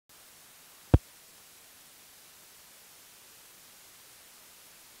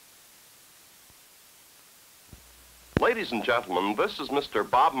Ladies and gentlemen, this is Mr.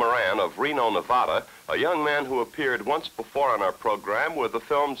 Bob Moran of Reno, Nevada, a young man who appeared once before on our program with the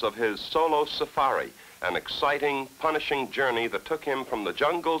films of his solo safari, an exciting, punishing journey that took him from the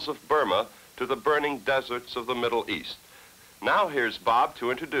jungles of Burma to the burning deserts of the Middle East. Now here's Bob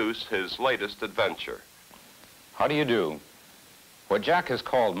to introduce his latest adventure. How do you do? What Jack has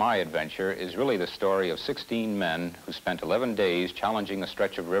called my adventure is really the story of 16 men who spent 11 days challenging a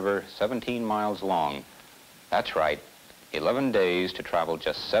stretch of river 17 miles long. That's right, 11 days to travel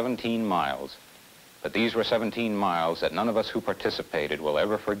just 17 miles. But these were 17 miles that none of us who participated will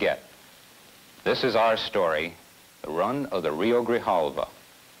ever forget. This is our story, the run of the Rio Grijalva.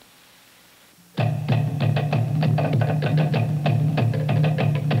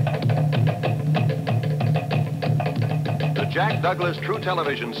 The Jack Douglas True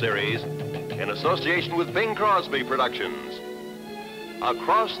Television Series, in association with Bing Crosby Productions.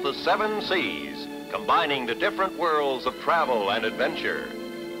 Across the 7 seas, combining the different worlds of travel and adventure.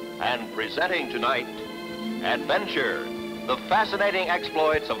 And presenting tonight, Adventure, the fascinating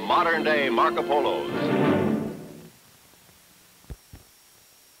exploits of modern-day Marco Polos.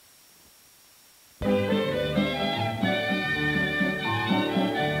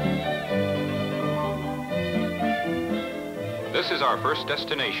 This is our first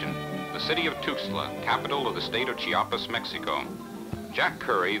destination, the city of Tuxtla, capital of the state of Chiapas, Mexico. Jack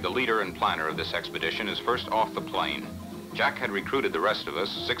Curry, the leader and planner of this expedition, is first off the plane. Jack had recruited the rest of us,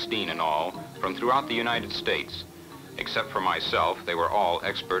 16 in all, from throughout the United States. Except for myself, they were all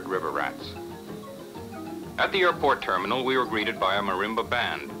expert river rats. At the airport terminal, we were greeted by a marimba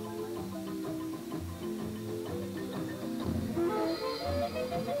band.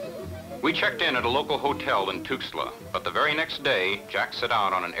 We checked in at a local hotel in Tuxtla, but the very next day, Jack set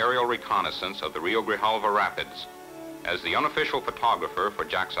out on an aerial reconnaissance of the Rio Grijalva Rapids. As the unofficial photographer for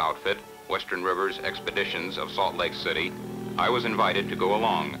Jack's outfit, Western Rivers Expeditions of Salt Lake City, I was invited to go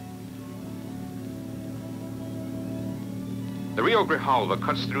along. The Rio Grijalva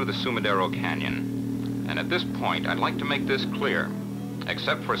cuts through the Sumidero Canyon, and at this point, I'd like to make this clear.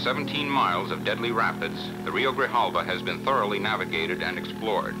 Except for 17 miles of deadly rapids, the Rio Grijalva has been thoroughly navigated and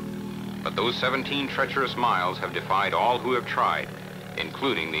explored. But those 17 treacherous miles have defied all who have tried,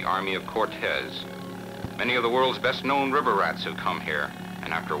 including the army of Cortez. Many of the world's best-known river rats have come here,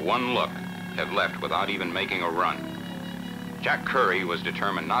 and after one look, have left without even making a run. Jack Curry was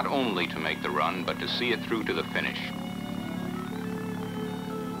determined not only to make the run, but to see it through to the finish.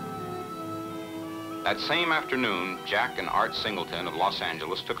 That same afternoon, Jack and Art Singleton of Los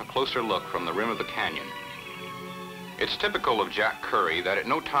Angeles took a closer look from the rim of the canyon. It's typical of Jack Curry that at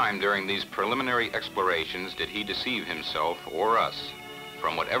no time during these preliminary explorations did he deceive himself or us.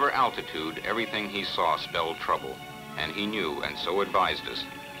 From whatever altitude, everything he saw spelled trouble, and he knew and so advised us.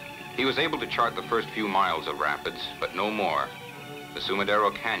 He was able to chart the first few miles of rapids, but no more. The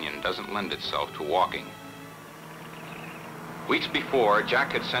Sumidero Canyon doesn't lend itself to walking. Weeks before,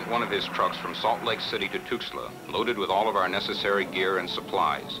 Jack had sent one of his trucks from Salt Lake City to Tuxtla, loaded with all of our necessary gear and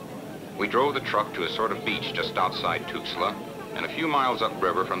supplies. We drove the truck to a sort of beach just outside Tuxtla, and a few miles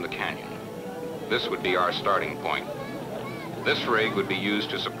upriver from the canyon. This would be our starting point. This rig would be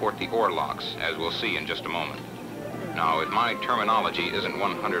used to support the oar locks, as we'll see in just a moment. Now, if my terminology isn't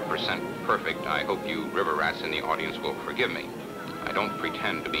 100% perfect, I hope you river rats in the audience will forgive me. I don't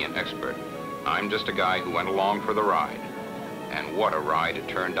pretend to be an expert. I'm just a guy who went along for the ride. And what a ride it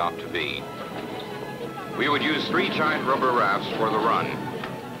turned out to be. We would use 3 giant rubber rafts for the run.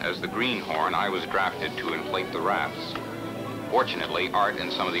 As the greenhorn, I was drafted to inflate the rafts. Fortunately, Art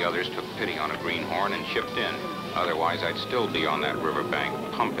and some of the others took pity on a greenhorn and chipped in. Otherwise, I'd still be on that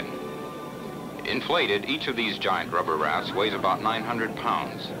riverbank pumping. Inflated, each of these giant rubber rafts weighs about 900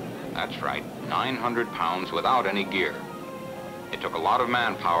 pounds. That's right, 900 pounds without any gear. It took a lot of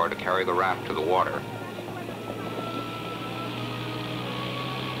manpower to carry the raft to the water.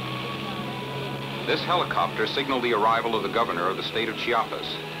 This helicopter signaled the arrival of the governor of the state of Chiapas.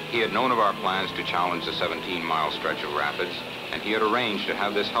 He had known of our plans to challenge the 17-mile stretch of rapids, and he had arranged to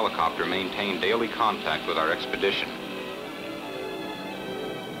have this helicopter maintain daily contact with our expedition.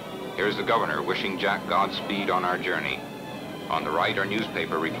 Here's the governor wishing Jack Godspeed on our journey. On the right are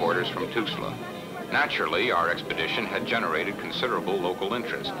newspaper reporters from Tuxtla. Naturally, our expedition had generated considerable local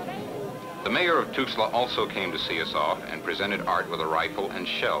interest. The mayor of Tuxtla also came to see us off and presented Art with a rifle and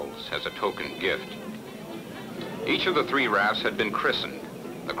shells as a token gift. Each of the 3 rafts had been christened.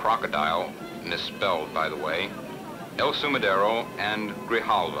 The Crocodile, misspelled by the way, El Sumidero, and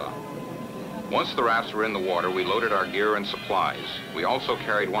Grijalva. Once the rafts were in the water, we loaded our gear and supplies. We also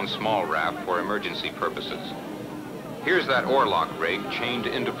carried 1 small raft for emergency purposes. Here's that oarlock rig chained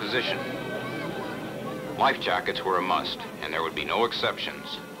into position. Life jackets were a must, and there would be no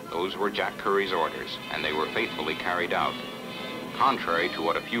exceptions. Those were Jack Curry's orders, and they were faithfully carried out. Contrary to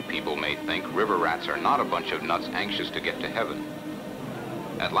what a few people may think, river rats are not a bunch of nuts anxious to get to heaven.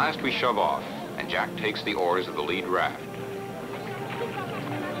 At last we shove off, and Jack takes the oars of the lead raft.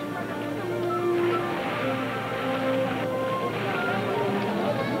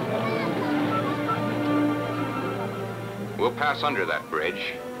 We'll pass under that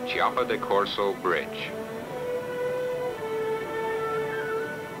bridge, Chiapa de Corso Bridge.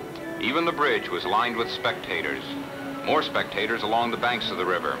 Even the bridge was lined with spectators. More spectators along the banks of the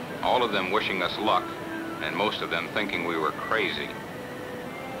river, all of them wishing us luck, and most of them thinking we were crazy.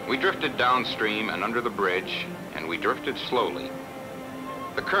 We drifted downstream and under the bridge, and we drifted slowly.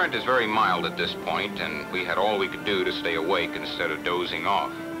 The current is very mild at this point, and we had all we could do to stay awake instead of dozing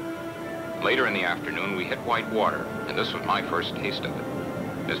off. Later in the afternoon, we hit white water, and this was my first taste of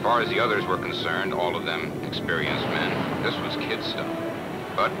it. As far as the others were concerned, all of them experienced men, this was kid stuff.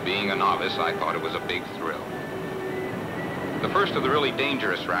 But being a novice, I thought it was a big thrill. The first of the really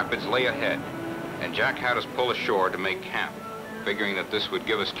dangerous rapids lay ahead, and Jack had us pull ashore to make camp, figuring that this would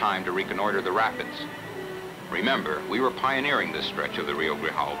give us time to reconnoiter the rapids. Remember, we were pioneering this stretch of the Rio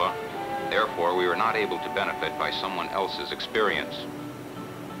Grijalva, therefore we were not able to benefit by someone else's experience.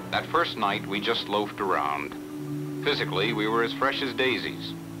 That first night, we just loafed around. Physically, we were as fresh as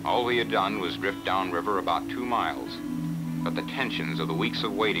daisies. All we had done was drift downriver about 2 miles. But the tensions of the weeks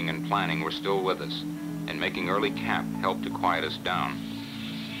of waiting and planning were still with us, and making early camp helped to quiet us down.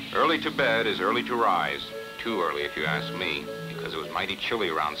 Early to bed is early to rise. Too early, if you ask me, because it was mighty chilly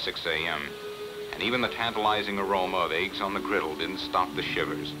around 6 a.m. And even the tantalizing aroma of eggs on the griddle didn't stop the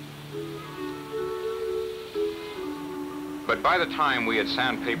shivers. But by the time we had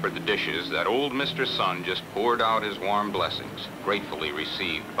sandpapered the dishes, that old Mr. Sun just poured out his warm blessings, gratefully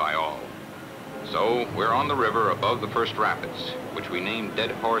received by all. So we're on the river above the first rapids, which we named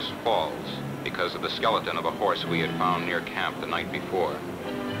Dead Horse Falls, because of the skeleton of a horse we had found near camp the night before.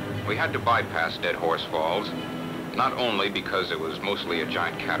 We had to bypass Dead Horse Falls, not only because it was mostly a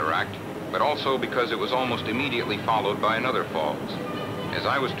giant cataract, but also because it was almost immediately followed by another falls. As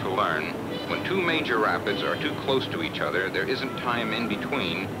I was to learn, when 2 major rapids are too close to each other, there isn't time in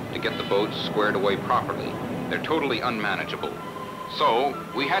between to get the boats squared away properly. They're totally unmanageable. So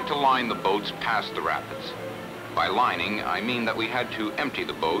we had to line the boats past the rapids. By lining, I mean that we had to empty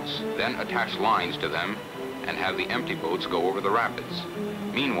the boats, then attach lines to them, and have the empty boats go over the rapids.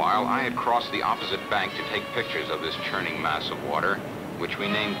 Meanwhile, I had crossed the opposite bank to take pictures of this churning mass of water, which we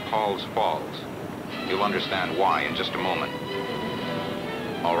named Paul's Falls. You'll understand why in just a moment.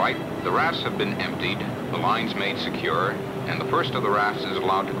 All right, the rafts have been emptied, the lines made secure, and the first of the rafts is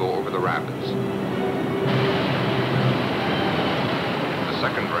allowed to go over the rapids. The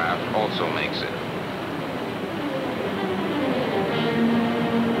second raft also makes it.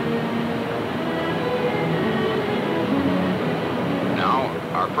 Now,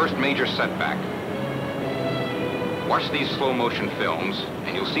 our first major setback. Watch these slow motion films,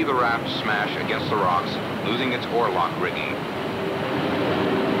 and you'll see the raft smash against the rocks, losing its oarlock rigging.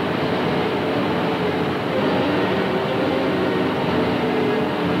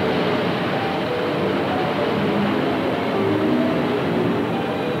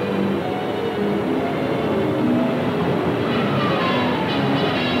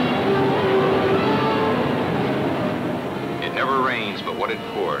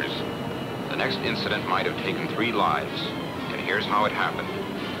 Incident might have taken 3 lives, and here's how it happened.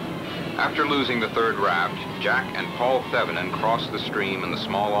 After losing the third raft, Jack and Paul Thevenin crossed the stream in the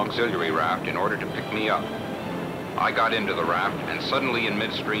small auxiliary raft in order to pick me up. I got into the raft, and suddenly in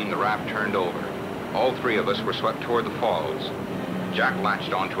midstream the raft turned over. All 3 of us were swept toward the falls. Jack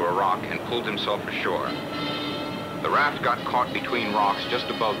latched onto a rock and pulled himself ashore. The raft got caught between rocks just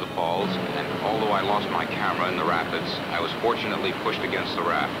above the falls, and although I lost my camera in the rapids, I was fortunately pushed against the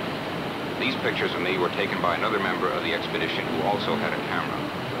raft. These pictures of me were taken by another member of the expedition who also had a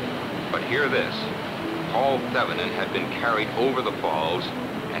camera. But hear this, Paul Thevenin had been carried over the falls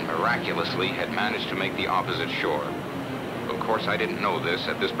and miraculously had managed to make the opposite shore. Of course, I didn't know this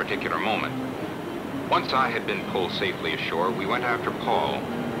at this particular moment. Once I had been pulled safely ashore, we went after Paul.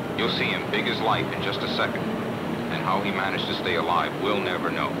 You'll see him big as life in just a second, and how he managed to stay alive, we'll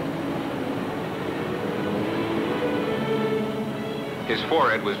never know. His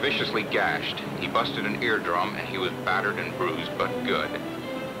forehead was viciously gashed. He busted an eardrum, and he was battered and bruised, but good.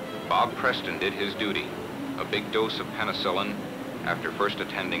 Bob Preston did his duty, a big dose of penicillin after first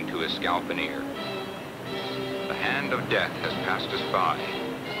attending to his scalp and ear. The hand of death has passed us by.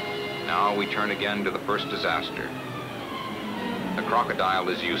 Now we turn again to the first disaster. The crocodile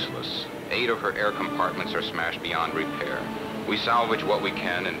is useless. 8 of her air compartments are smashed beyond repair. We salvage what we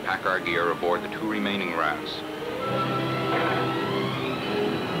can and pack our gear aboard the 2 remaining rafts.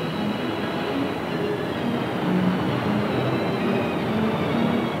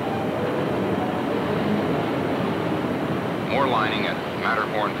 More lining at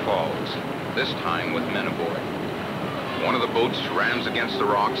Matterhorn Falls, this time with men aboard. One of the boats rams against the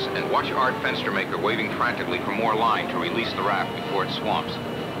rocks, and watch Art Fenstermaker waving frantically for more line to release the raft before it swamps.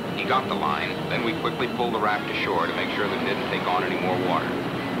 He got the line, then we quickly pulled the raft ashore to make sure that it didn't take on any more water.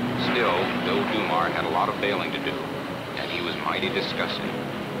 Still, Bill Dumar had a lot of bailing to do, and he was mighty disgusting,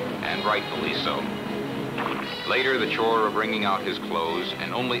 and rightfully so. Later, the chore of wringing out his clothes,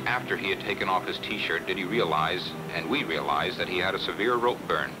 and only after he had taken off his t-shirt did he realize, and we realized, that he had a severe rope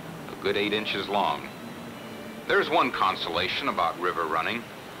burn, a good 8 inches long. There's one consolation about river running.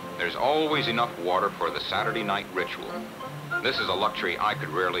 There's always enough water for the Saturday night ritual. This is a luxury I could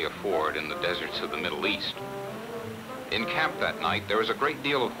rarely afford in the deserts of the Middle East. In camp that night, there was a great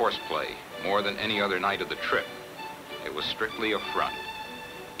deal of horseplay, more than any other night of the trip. It was strictly a front.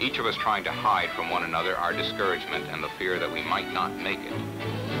 Each of us trying to hide from one another our discouragement and the fear that we might not make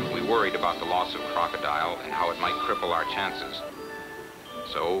it. We worried about the loss of Crocodile and how it might cripple our chances.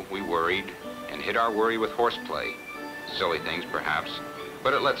 So we worried and hid our worry with horseplay. Silly things, perhaps,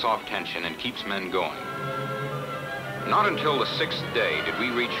 but it lets off tension and keeps men going. Not until the 6th day did we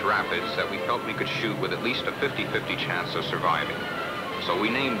reach rapids that we felt we could shoot with at least a 50-50 chance of surviving. So we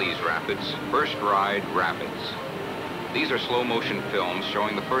named these rapids First Ride Rapids. These are slow-motion films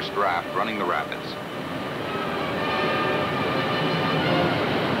showing the first raft running the rapids.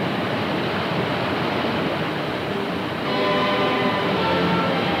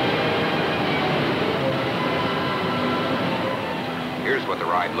 Here's what the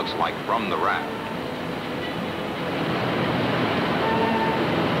ride looks like from the raft.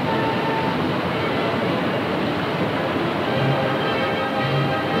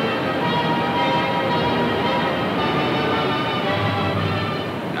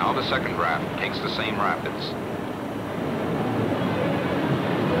 Now the second raft takes the same rapids.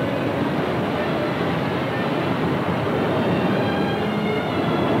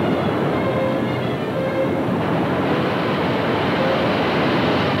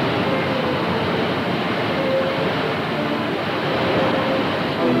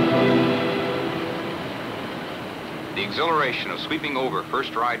 The exhilaration of sweeping over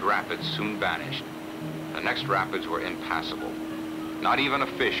First Ride Rapids soon vanished. The next rapids were impassable. Not even a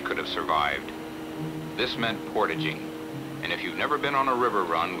fish could have survived. This meant portaging. And if you've never been on a river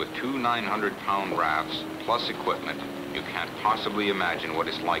run with 2 900-pound rafts plus equipment, you can't possibly imagine what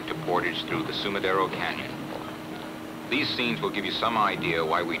it's like to portage through the Sumidero Canyon. These scenes will give you some idea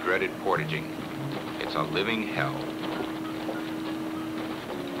why we dreaded portaging. It's a living hell.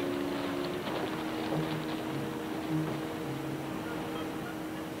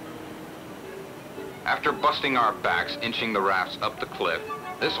 After busting our backs inching the rafts up the cliff,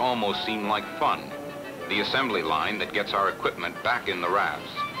 this almost seemed like fun. The assembly line that gets our equipment back in the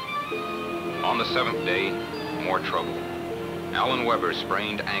rafts. On the 7th day, more trouble. Alan Weber's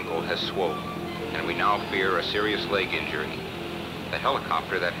sprained ankle has swollen, and we now fear a serious leg injury. The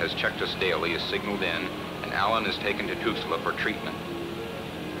helicopter that has checked us daily is signaled in, and Alan is taken to Tuxtla for treatment.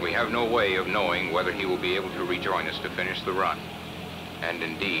 We have no way of knowing whether he will be able to rejoin us to finish the run. And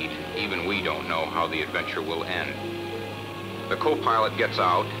indeed, even we don't know how the adventure will end. The co-pilot gets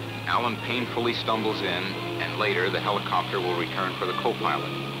out, Alan painfully stumbles in, and later the helicopter will return for the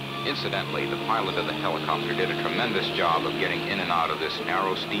co-pilot. Incidentally, the pilot of the helicopter did a tremendous job of getting in and out of this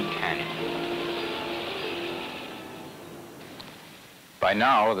narrow, steep canyon. By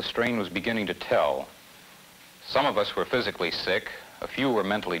now, the strain was beginning to tell. Some of us were physically sick, a few were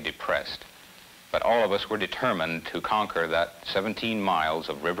mentally depressed. But all of us were determined to conquer that 17 miles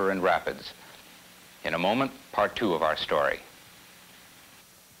of river and rapids. In a moment, part 2 of our story.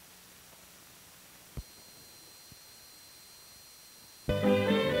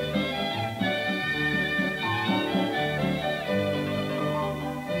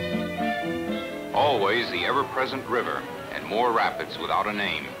 Always the ever-present river and more rapids without a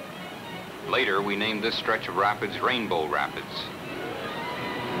name. Later, we named this stretch of rapids Rainbow Rapids.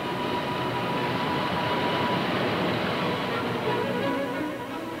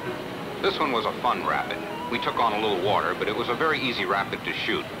 This one was a fun rapid. We took on a little water, but it was a very easy rapid to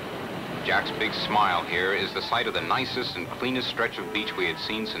shoot. Jack's big smile here is the site of the nicest and cleanest stretch of beach we had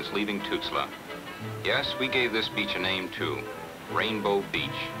seen since leaving Tuxtla. Yes, we gave this beach a name too, Rainbow Beach.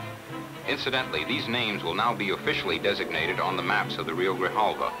 Incidentally, these names will now be officially designated on the maps of the Rio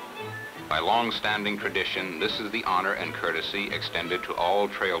Grijalva. By long-standing tradition, this is the honor and courtesy extended to all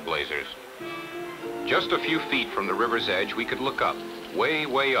trailblazers. Just a few feet from the river's edge, we could look up, way,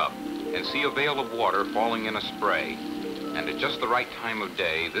 way up, and see a veil of water falling in a spray. And at just the right time of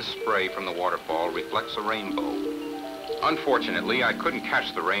day, this spray from the waterfall reflects a rainbow. Unfortunately, I couldn't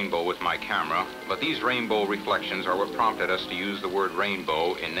catch the rainbow with my camera, but these rainbow reflections are what prompted us to use the word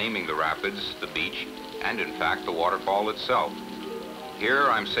rainbow in naming the rapids, the beach, and in fact, the waterfall itself.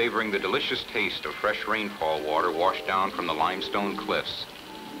 Here, I'm savoring the delicious taste of fresh rainfall water washed down from the limestone cliffs.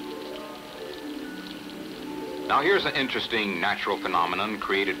 Now here's an interesting natural phenomenon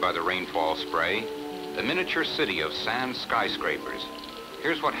created by the rainfall spray, the miniature city of sand skyscrapers.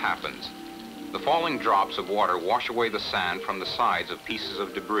 Here's what happens. The falling drops of water wash away the sand from the sides of pieces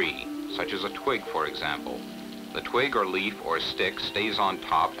of debris, such as a twig, for example. The twig or leaf or stick stays on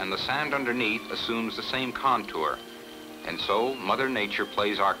top, and the sand underneath assumes the same contour. And so, Mother Nature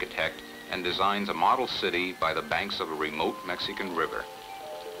plays architect and designs a model city by the banks of a remote Mexican river.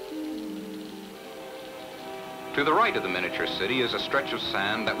 To the right of the miniature city is a stretch of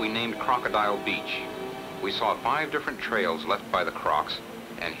sand that we named Crocodile Beach. We saw 5 different trails left by the crocs,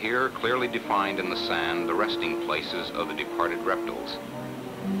 and here, clearly defined in the sand, the resting places of the departed reptiles.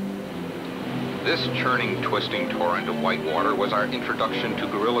 This churning, twisting torrent of white water was our introduction to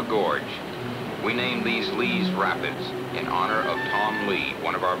Gorilla Gorge. We named these Lee's Rapids in honor of Tom Lee,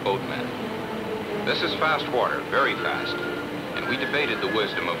 one of our boatmen. This is fast water, very fast, and we debated the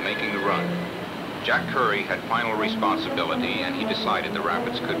wisdom of making the run. Jack Curry had final responsibility, and he decided the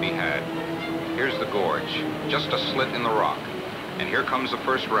rapids could be had. Here's the gorge, just a slit in the rock, and here comes the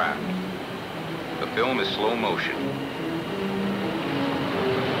first raft. The film is slow motion.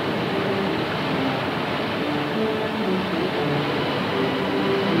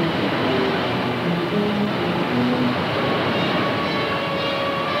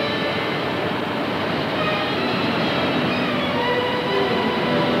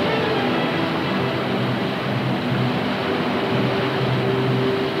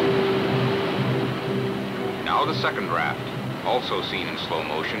 The second raft, also seen in slow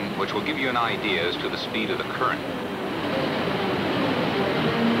motion, which will give you an idea as to the speed of the current.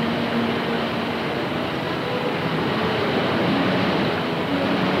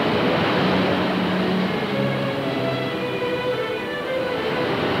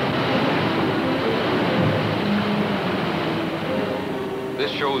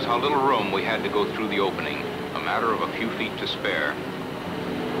 This shows how little room we had to go through the opening, a matter of a few feet to spare.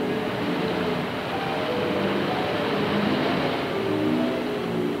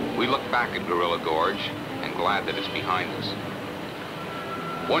 We look back at Gorilla Gorge and glad that it's behind us.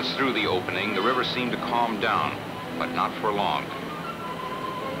 Once through the opening, the river seemed to calm down, but not for long.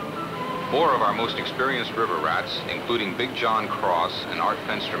 4 of our most experienced river rats, including Big John Cross and Art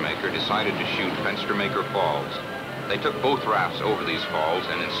Fenstermaker, decided to shoot Fenstermaker Falls. They took both rafts over these falls,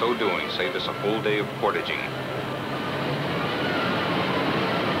 and in so doing saved us a full day of portaging.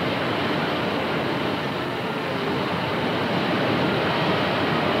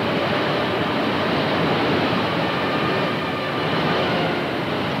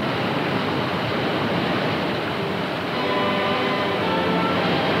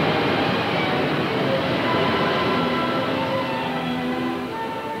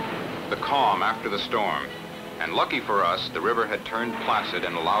 Calm after the storm, and lucky for us, the river had turned placid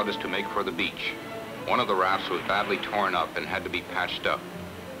and allowed us to make for the beach. One of the rafts was badly torn up and had to be patched up.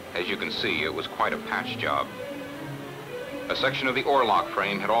 As you can see, it was quite a patch job. A section of the oarlock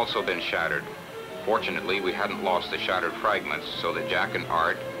frame had also been shattered. Fortunately, we hadn't lost the shattered fragments, so that Jack and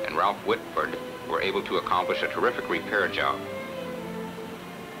Art and Ralph Whitford were able to accomplish a terrific repair job.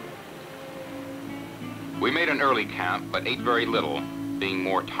 We made an early camp, but ate very little, being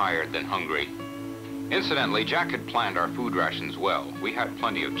more tired than hungry. Incidentally, Jack had planned our food rations well. We had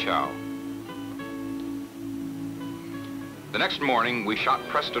plenty of chow. The next morning, we shot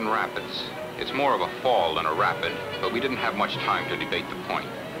Preston Rapids. It's more of a fall than a rapid, but we didn't have much time to debate the point.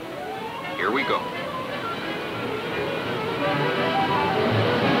 Here we go.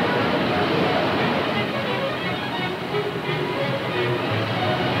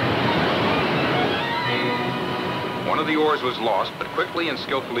 One of the oars was lost, but quickly and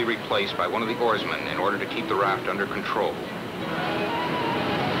skillfully replaced by one of the oarsmen in order to keep the raft under control.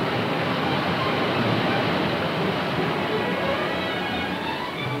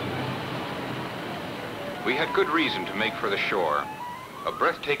 We had good reason to make for the shore. A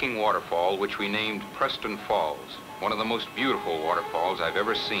breathtaking waterfall which we named Preston Falls, one of the most beautiful waterfalls I've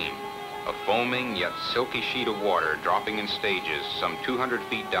ever seen. A foaming yet silky sheet of water dropping in stages some 200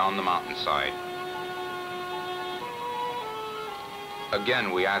 feet down the mountainside.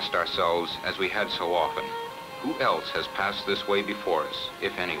 Again, we asked ourselves, as we had so often, who else has passed this way before us,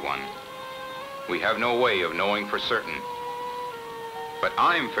 if anyone? We have no way of knowing for certain. But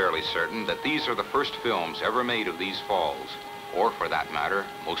I'm fairly certain that these are the first films ever made of these falls, or for that matter,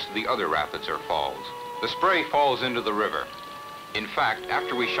 most of the other rapids or falls. The spray falls into the river. In fact,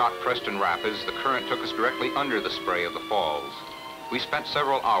 after we shot Preston Rapids, the current took us directly under the spray of the falls. We spent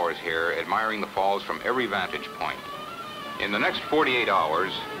several hours here admiring the falls from every vantage point. In the next 48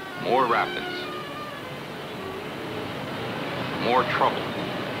 hours, more rapids, more trouble,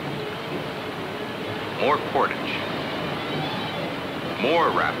 more portage, more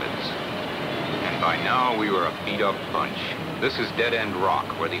rapids, and by now we were a beat-up bunch. This is Dead End Rock,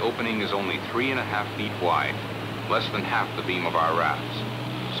 where the opening is only 3.5 feet wide, less than half the beam of our rafts.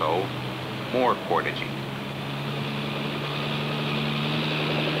 So, more portaging.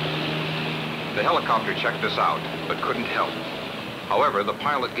 The helicopter checked us out, but couldn't help. However, the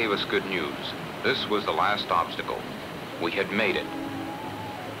pilot gave us good news. This was the last obstacle. We had made it.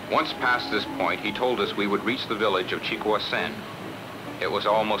 Once past this point, he told us we would reach the village of Chicoasen. It was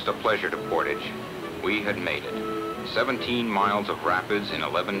almost a pleasure to portage. We had made it. 17 miles of rapids in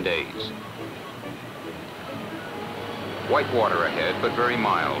 11 days. White water ahead, but very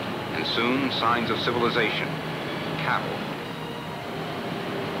mild, and soon signs of civilization. Cattle.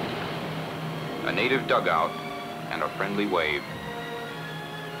 A native dugout, and a friendly wave.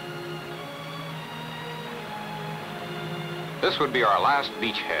 This would be our last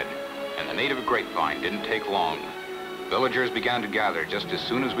beachhead, and the native grapevine didn't take long. Villagers began to gather just as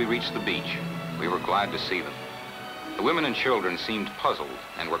soon as we reached the beach. We were glad to see them. The women and children seemed puzzled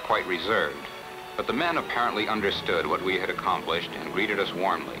and were quite reserved, but the men apparently understood what we had accomplished and greeted us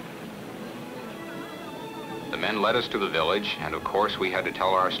warmly. The men led us to the village, and of course we had to tell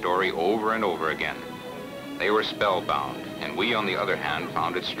our story over and over again. They were spellbound, and we, on the other hand,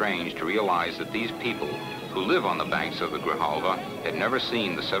 found it strange to realize that these people, who live on the banks of the Grijalva, had never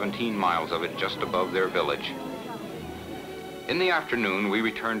seen the 17 miles of it just above their village. In the afternoon, we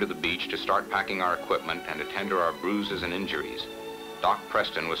returned to the beach to start packing our equipment and attend to our bruises and injuries. Doc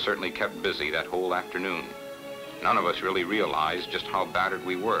Preston was certainly kept busy that whole afternoon. None of us really realized just how battered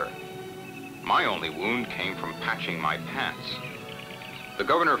we were. My only wound came from patching my pants. The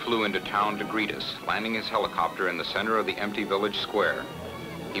governor flew into town to greet us, landing his helicopter in the center of the empty village square.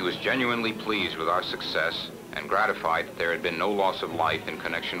 He was genuinely pleased with our success and gratified that there had been no loss of life in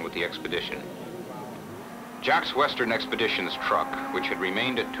connection with the expedition. Jack's Western Expedition's truck, which had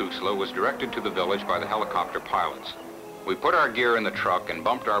remained at Tuxtla, was directed to the village by the helicopter pilots. We put our gear in the truck and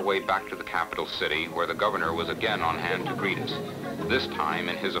bumped our way back to the capital city, where the governor was again on hand to greet us, this time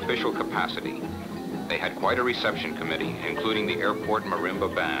in his official capacity. They had quite a reception committee, including the airport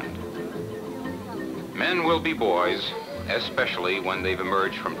marimba band. Men will be boys, especially when they've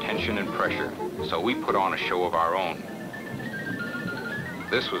emerged from tension and pressure, so we put on a show of our own.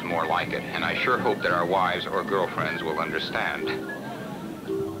 This was more like it, and I sure hope that our wives or girlfriends will understand.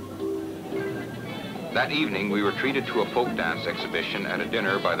 That evening, we were treated to a folk dance exhibition at a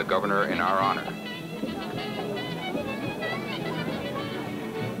dinner by the governor in our honor.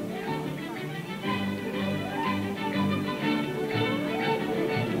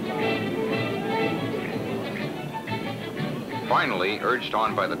 Finally, urged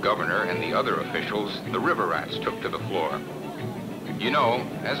on by the governor and the other officials, the river rats took to the floor. You know,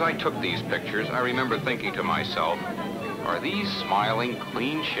 as I took these pictures, I remember thinking to myself, are these smiling,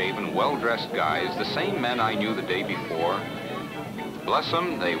 clean-shaven, well-dressed guys the same men I knew the day before? Bless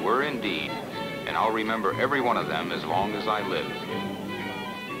them, they were indeed, and I'll remember every one of them as long as I live.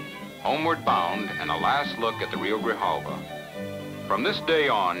 Homeward bound, and a last look at the Rio Grijalva. From this day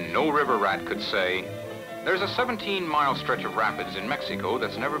on, no river rat could say, there's a 17-mile stretch of rapids in Mexico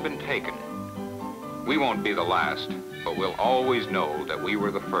that's never been taken. We won't be the last, but we'll always know that we were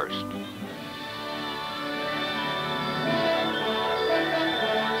the first.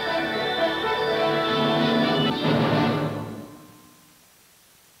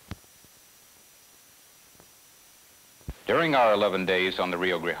 During our 11 days on the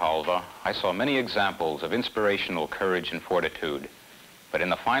Rio Grijalva, I saw many examples of inspirational courage and fortitude. But in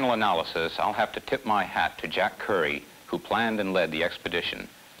the final analysis, I'll have to tip my hat to Jack Curry, who planned and led the expedition.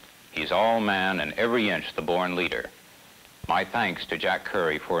 He's all man and every inch the born leader. My thanks to Jack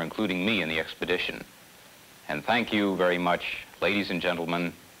Curry for including me in the expedition. And thank you very much, ladies and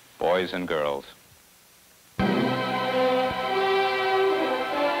gentlemen, boys and girls.